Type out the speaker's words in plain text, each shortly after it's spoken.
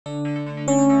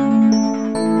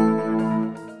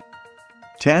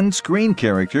10 screen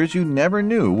characters you never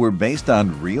knew were based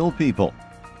on real people.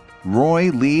 Roy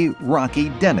Lee Rocky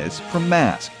Dennis from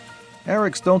Mask.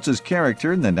 Eric Stoltz's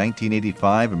character in the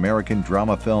 1985 American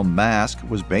drama film Mask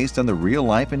was based on the real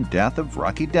life and death of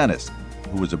Rocky Dennis,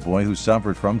 who was a boy who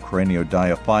suffered from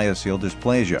craniodiaphyseal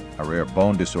dysplasia, a rare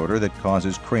bone disorder that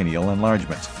causes cranial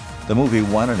enlargements. The movie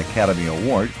won an Academy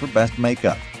Award for Best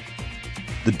Makeup.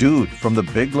 The Dude from the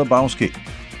Big Lebowski.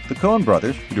 The Coen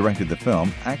brothers, who directed the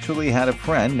film, actually had a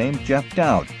friend named Jeff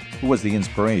Dowd, who was the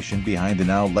inspiration behind the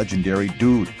now legendary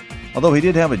Dude. Although he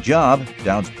did have a job,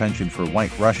 Dowd's penchant for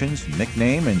white Russians,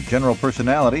 nickname, and general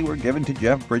personality were given to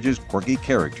Jeff Bridges' quirky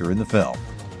character in the film.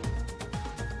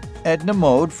 Edna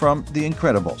Mode from The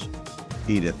Incredibles.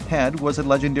 Edith Head was a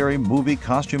legendary movie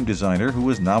costume designer who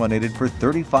was nominated for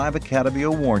 35 Academy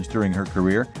Awards during her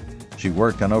career. She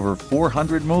worked on over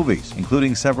 400 movies,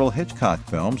 including several Hitchcock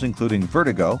films, including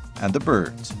Vertigo and The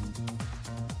Birds.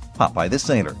 Popeye the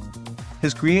Sailor.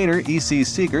 His creator, E.C.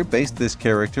 Seeger, based this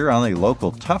character on a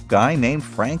local tough guy named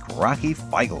Frank Rocky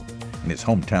Feigl in his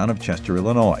hometown of Chester,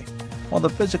 Illinois. While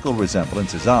the physical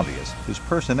resemblance is obvious, his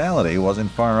personality wasn't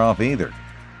far off either.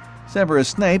 Severus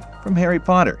Snape from Harry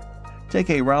Potter.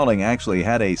 J.K. Rowling actually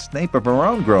had a Snape of her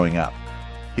own growing up.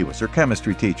 He was her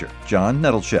chemistry teacher, John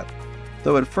Nettleship.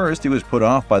 Though at first he was put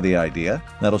off by the idea,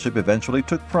 Nettleship eventually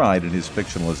took pride in his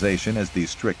fictionalization as the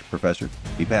strict professor.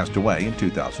 He passed away in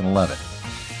 2011.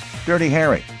 Dirty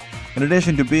Harry. In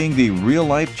addition to being the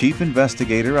real-life chief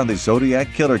investigator on the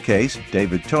Zodiac killer case,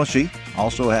 David Toschi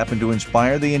also happened to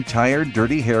inspire the entire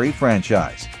Dirty Harry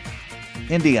franchise.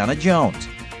 Indiana Jones.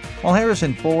 While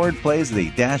Harrison Ford plays the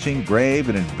dashing, brave,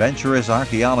 and adventurous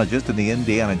archaeologist in the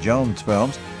Indiana Jones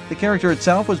films, the character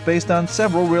itself was based on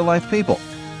several real-life people.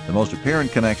 The most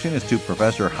apparent connection is to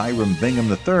Professor Hiram Bingham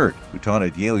III, who taught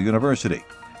at Yale University.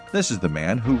 This is the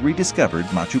man who rediscovered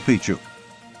Machu Picchu.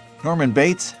 Norman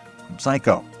Bates from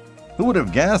Psycho. Who would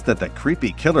have guessed that the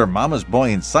creepy killer mama's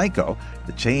boy in Psycho,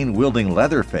 the chain-wielding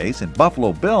Leatherface, and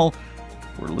Buffalo Bill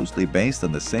were loosely based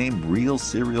on the same real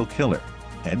serial killer,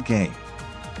 Ed Gein.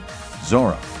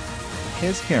 Zorro.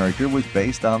 His character was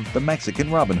based on the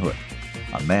Mexican Robin Hood,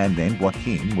 a man named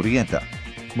Joaquin Murrieta.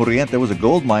 Murrieta was a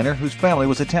gold miner whose family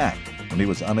was attacked. When he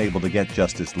was unable to get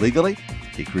justice legally,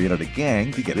 he created a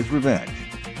gang to get his revenge.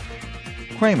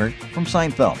 Kramer from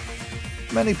Seinfeld.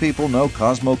 Many people know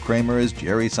Cosmo Kramer as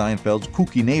Jerry Seinfeld's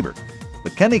kooky neighbor,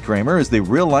 but Kenny Kramer is the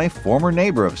real-life former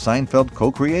neighbor of Seinfeld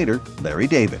co-creator Larry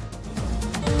David.